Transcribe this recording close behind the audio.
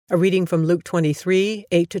A reading from Luke 23,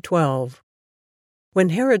 8-12. When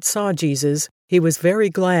Herod saw Jesus, he was very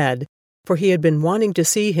glad, for he had been wanting to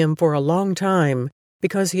see him for a long time,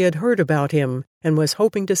 because he had heard about him and was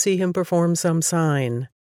hoping to see him perform some sign.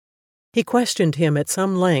 He questioned him at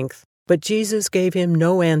some length, but Jesus gave him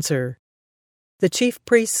no answer. The chief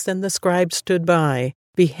priests and the scribes stood by,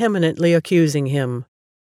 vehemently accusing him.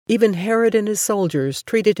 Even Herod and his soldiers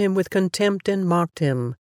treated him with contempt and mocked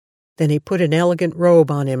him. Then he put an elegant robe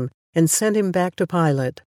on him and sent him back to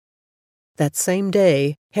Pilate. That same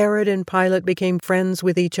day, Herod and Pilate became friends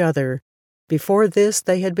with each other. Before this,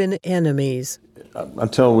 they had been enemies.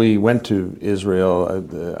 Until we went to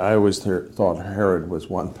Israel, I always thought Herod was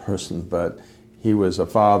one person, but he was a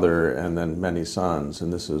father and then many sons,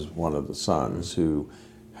 and this is one of the sons who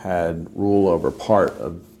had rule over part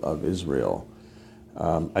of Israel.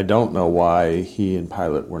 I don't know why he and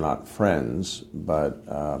Pilate were not friends, but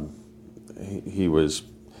he was.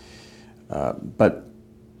 But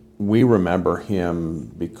we remember him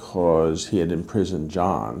because he had imprisoned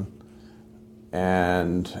John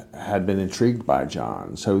and had been intrigued by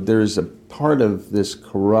John. So there's a part of this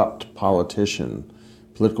corrupt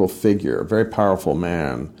political figure, a very powerful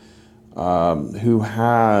man, who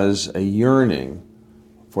has a yearning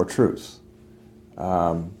for truth.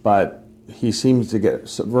 But he seems to get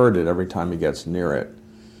subverted every time he gets near it.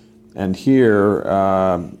 And here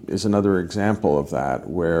is another example of that,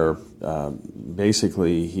 where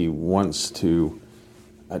basically he wants to,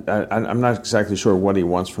 I'm not exactly sure what he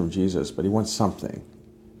wants from Jesus, but he wants something.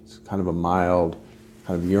 It's kind of a mild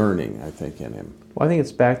kind of yearning, I think, in him. Well, I think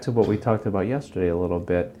it's back to what we talked about yesterday a little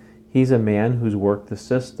bit. He's a man who's worked the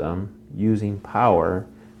system using power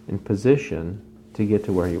and position to get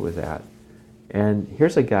to where he was at. And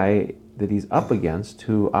here's a guy that he's up against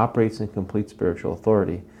who operates in complete spiritual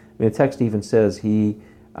authority. I mean, the text even says he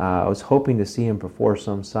was hoping to see him perform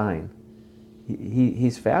some sign.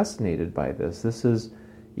 He's fascinated by this. This is,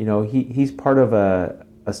 he's part of a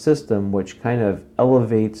system which kind of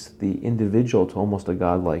elevates the individual to almost a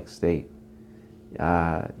godlike state.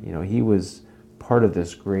 He was part of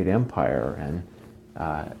this great empire, and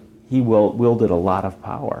he wielded a lot of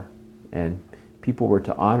power, and people were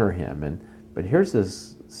to honor him. But here's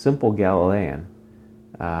this simple Galilean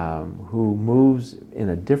who moves in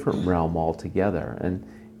a different realm altogether, and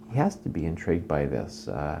he has to be intrigued by this.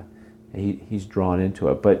 He's drawn into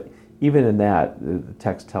it. But even in that, the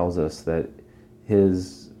text tells us that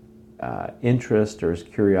his interest or his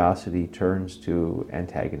curiosity turns to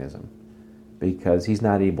antagonism, because he's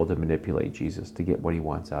not able to manipulate Jesus to get what he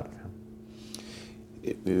wants out of him.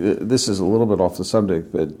 This is a little bit off the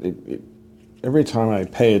subject, but every time I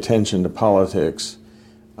pay attention to politics,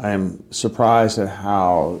 I am surprised at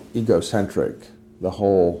how egocentric the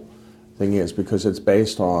whole thing is, because it's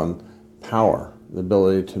based on power, the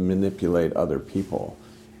ability to manipulate other people.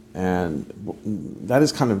 And that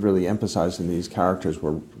is kind of really emphasized in these characters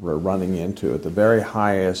we're running into. At the very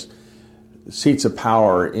highest seats of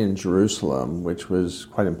power in Jerusalem, which was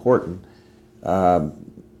quite important,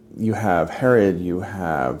 you have Herod, you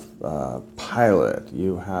have Pilate,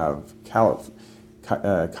 you have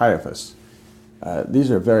Caiaphas. These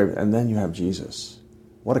are and then you have Jesus.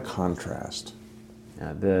 What a contrast.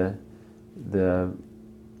 The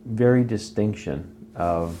very distinction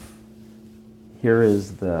of, here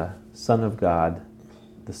is the Son of God,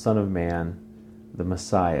 the Son of Man, the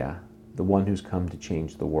Messiah, the one who's come to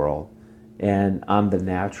change the world. And on the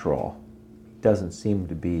natural, doesn't seem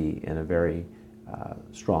to be in a very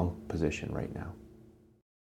strong position right now.